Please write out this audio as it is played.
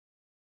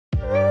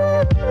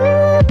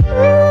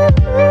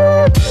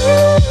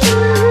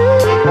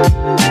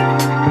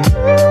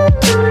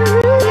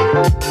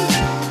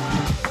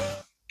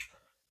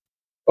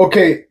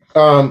Okay,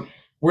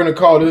 we're gonna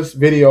call this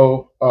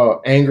video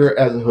anger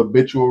as a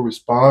habitual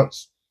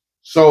response.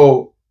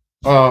 So,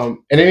 and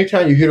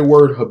anytime you hear the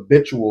word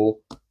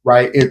habitual,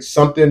 right, it's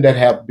something that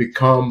have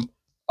become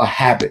a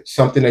habit,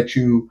 something that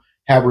you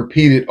have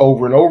repeated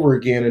over and over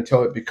again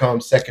until it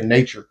becomes second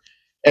nature.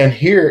 And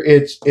here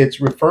it's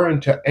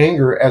referring to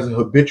anger as a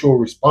habitual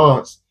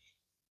response.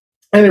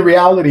 And in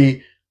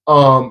reality,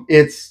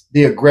 it's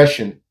the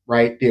aggression,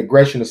 right? The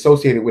aggression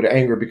associated with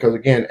anger, because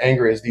again,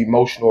 anger is the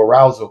emotional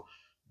arousal.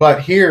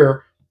 But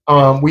here,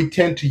 we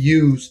tend to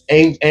use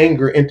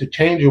anger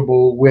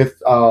interchangeable with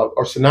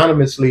or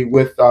synonymously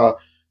with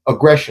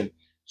aggression.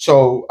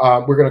 So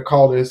we're going to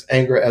call this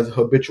anger as a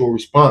habitual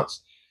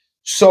response.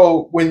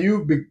 So when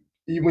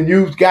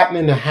you've gotten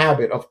in the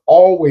habit of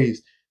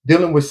always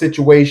dealing with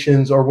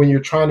situations, or when you're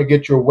trying to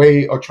get your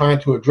way or trying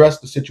to address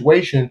the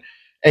situation,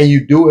 and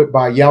you do it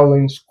by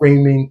yelling,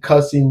 screaming,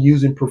 cussing,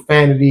 using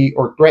profanity,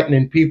 or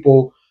threatening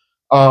people,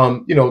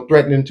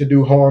 threatening to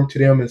do harm to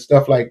them and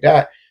stuff like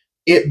that,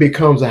 it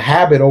becomes a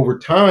habit over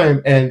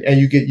time, and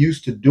you get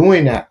used to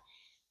doing that.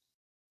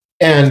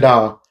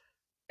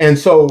 And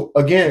so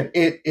again,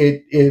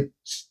 it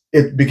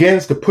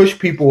begins to push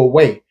people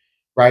away,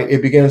 right?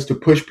 It begins to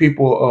push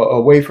people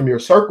away from your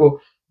circle.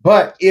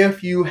 But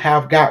if you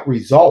have got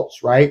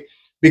results, right?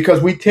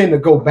 Because we tend to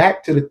go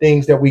back to the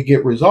things that we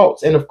get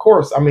results. And of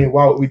course, I mean,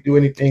 why would we do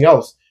anything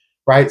else,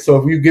 right? So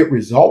if you get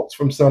results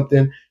from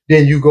something,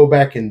 then you go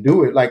back and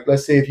do it. Like,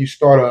 let's say if you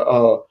start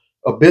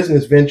a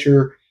business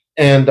venture,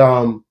 and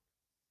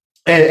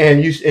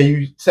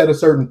you set a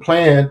certain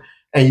plan,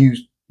 and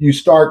you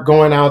start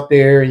going out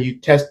there and you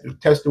test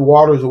the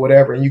waters or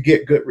whatever, and you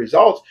get good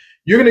results,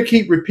 you're going to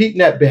keep repeating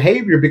that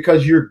behavior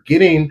because you're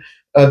getting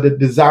the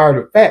desired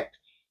effect,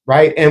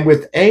 right? And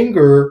with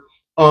anger,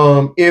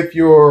 if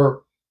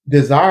your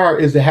desire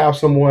is to have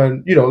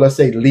someone, let's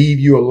say, leave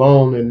you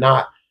alone and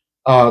not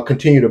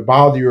continue to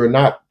bother you, or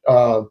not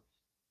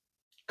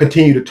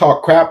continue to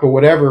talk crap or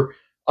whatever,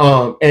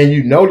 and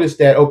you notice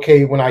that,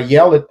 okay, when I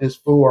yell at this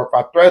fool, or if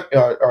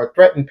I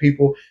threaten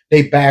people,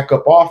 they back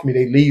up off me,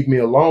 they leave me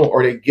alone,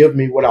 or they give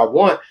me what I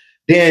want,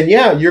 then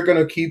yeah, you're going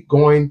to keep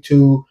going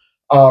to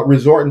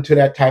resorting to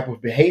that type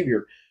of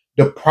behavior.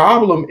 The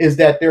problem is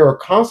that there are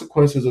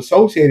consequences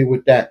associated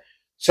with that.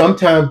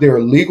 Sometimes there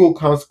are legal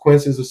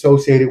consequences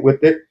associated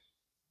with it,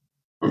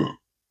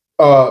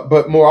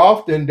 but more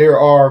often there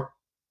are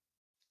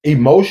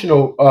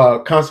emotional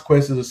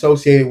consequences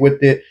associated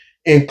with it,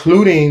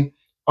 including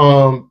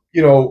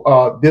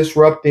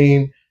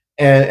disrupting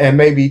and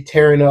maybe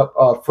tearing up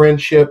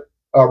friendship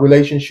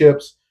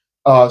relationships,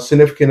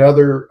 significant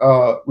other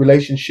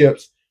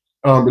relationships,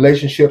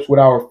 relationships with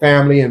our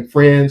family and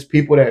friends,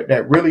 people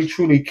that really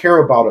truly care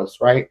about us,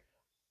 right?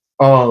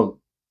 Um,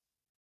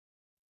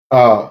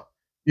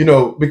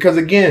 because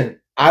again,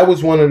 I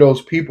was one of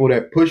those people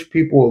that pushed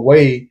people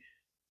away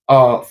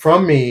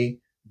from me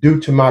due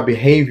to my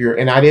behavior,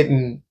 and I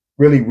didn't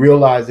really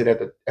realize it at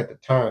the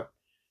time,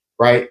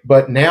 right?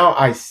 But now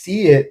I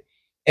see it,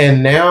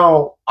 and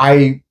now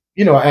I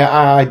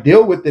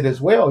deal with it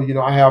as well.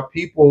 I have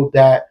people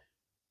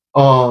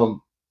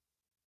um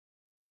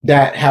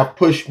that have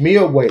pushed me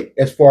away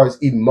as far as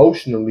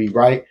emotionally,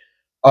 right,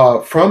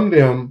 from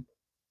them,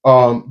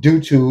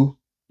 due to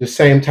the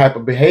same type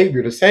of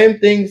behavior, the same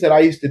things that I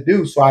used to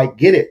do. So I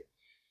get it.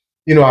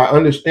 I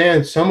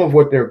understand some of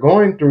what they're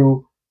going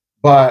through,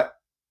 but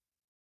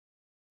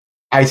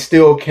I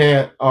still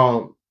can't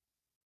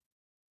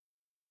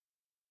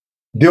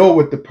deal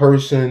with the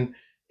person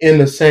in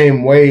the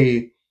same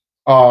way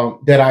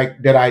that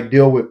I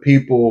deal with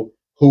people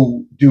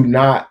who do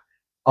not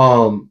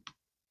um,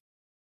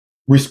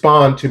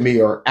 respond to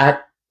me or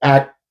act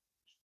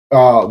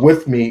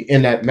with me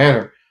in that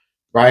manner,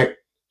 right?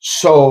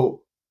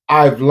 So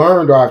I've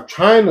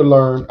tried to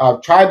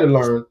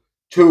learn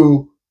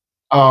to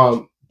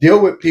deal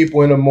with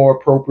people in a more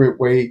appropriate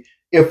way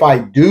if I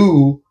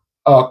do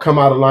come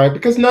out of line,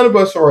 because none of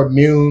us are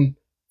immune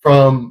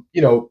from,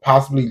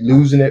 possibly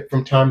losing it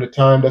from time to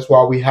time. That's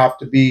why we have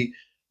to be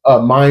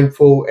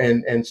mindful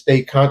and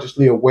stay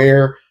consciously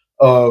aware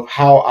of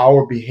how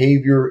our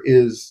behavior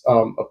is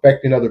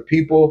affecting other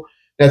people.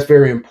 That's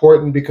very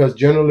important, because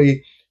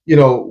generally,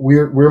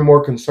 we're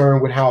more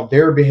concerned with how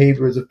their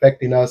behavior is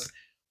affecting us,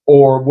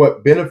 or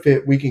what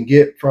benefit we can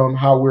get from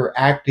how we're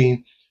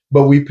acting,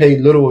 but we pay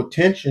little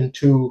attention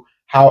to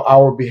how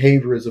our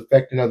behavior is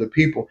affecting other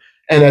people.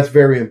 And that's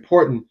very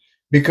important,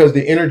 because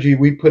the energy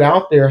we put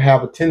out there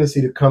have a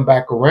tendency to come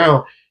back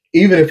around,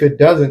 even if it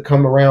doesn't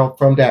come around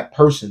from that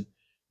person,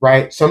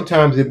 right?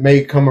 Sometimes it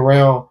may come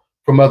around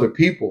from other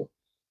people,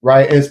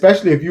 right? And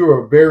especially if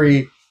you're a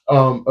very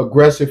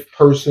aggressive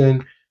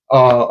person,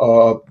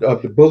 of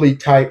the bully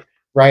type,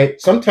 right?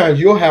 Sometimes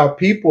you'll have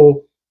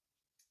people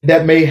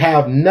that may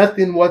have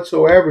nothing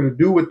whatsoever to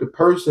do with the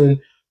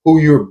person who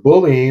you're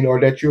bullying or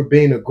that you're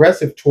being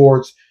aggressive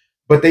towards,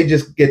 but they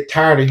just get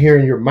tired of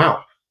hearing your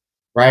mouth,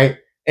 right?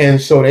 And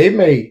so they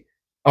may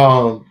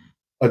um,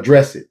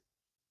 address it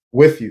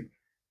with you.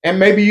 And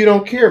maybe you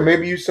don't care.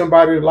 Maybe you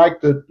somebody that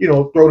like to,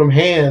 throw them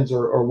hands,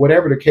 or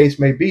whatever the case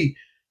may be,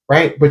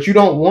 right? But you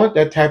don't want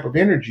that type of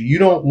energy. You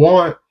don't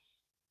want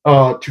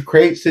to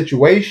create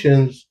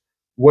situations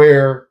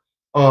where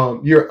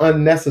you're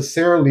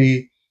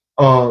unnecessarily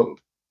um,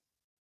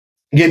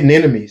 getting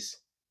enemies,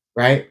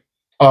 right?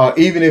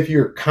 Even if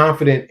you're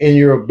confident in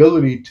your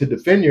ability to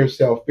defend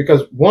yourself,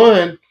 because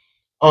one,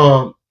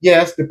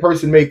 yes, the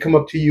person may come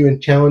up to you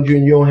and challenge you,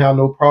 and you don't have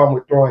no problem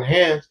with throwing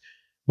hands,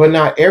 but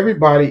not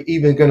everybody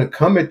even going to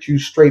come at you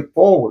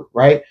straightforward,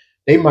 right?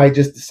 They might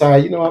just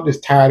decide, I'm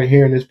just tired of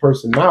hearing this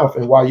person's mouth,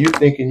 and while you're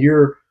thinking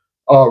you're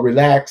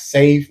relaxed,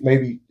 safe,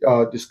 maybe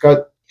discuss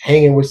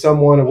hanging with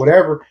someone or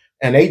whatever,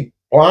 and they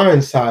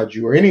blindside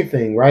you or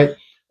anything, right?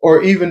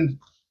 Or even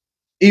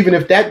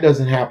if that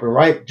doesn't happen,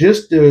 right?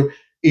 Just the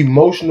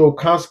emotional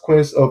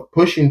consequence of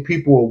pushing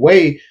people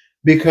away,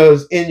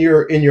 because in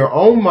your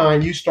own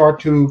mind you start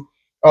to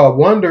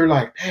wonder,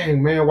 like,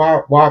 dang man,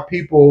 why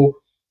people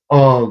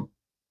um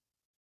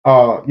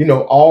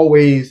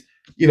always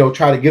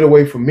try to get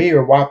away from me,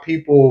 or why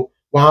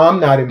I'm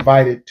not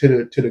invited to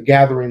the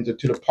gatherings or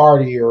to the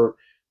party or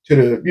to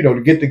the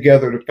to get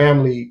together, the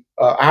family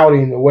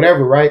outing or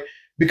whatever, right?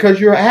 Because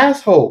you're an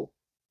asshole,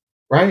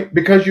 right?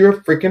 Because you're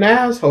a freaking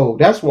asshole.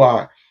 That's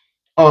why.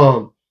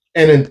 um,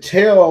 and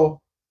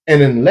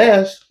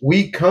unless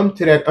we come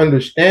to that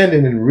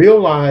understanding and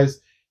realize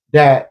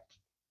that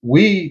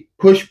we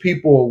push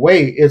people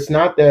away, it's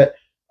not that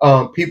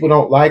people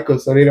don't like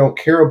us or they don't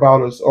care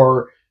about us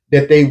or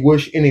that they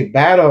wish any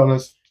bad on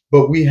us,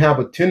 but we have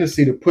a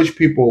tendency to push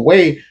people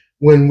away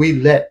when we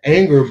let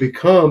anger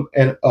become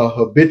a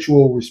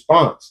habitual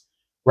response,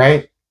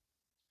 right?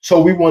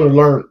 So we want to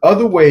learn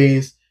other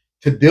ways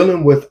to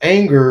dealing with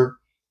anger,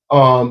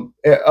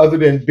 other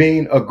than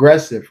being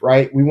aggressive,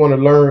 right? We want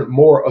to learn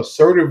more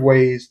assertive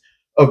ways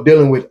of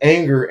dealing with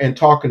anger and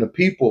talking to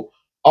people.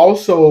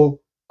 Also,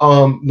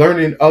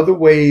 learning other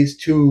ways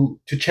to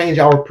change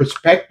our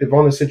perspective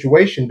on the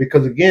situation,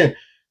 because again,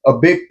 a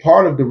big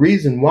part of the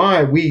reason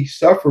why we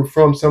suffer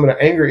from some of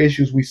the anger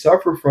issues we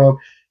suffer from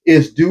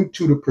is due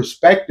to the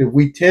perspective.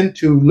 We tend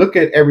to look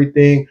at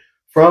everything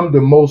from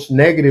the most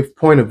negative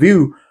point of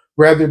view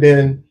rather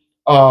than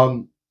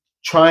um,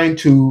 trying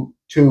to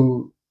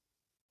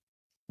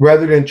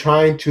rather than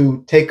trying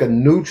to take a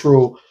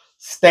neutral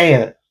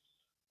stand,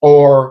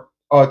 or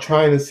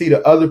trying to see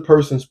the other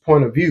person's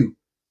point of view,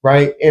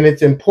 right? And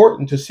it's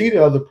important to see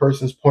the other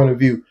person's point of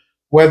view,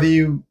 whether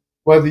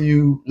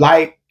you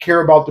like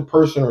care about the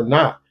person or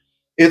not.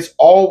 It's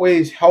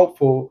always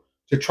helpful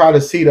to try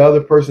to see the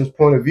other person's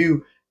point of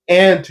view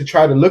and to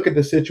try to look at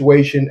the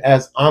situation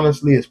as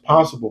honestly as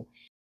possible.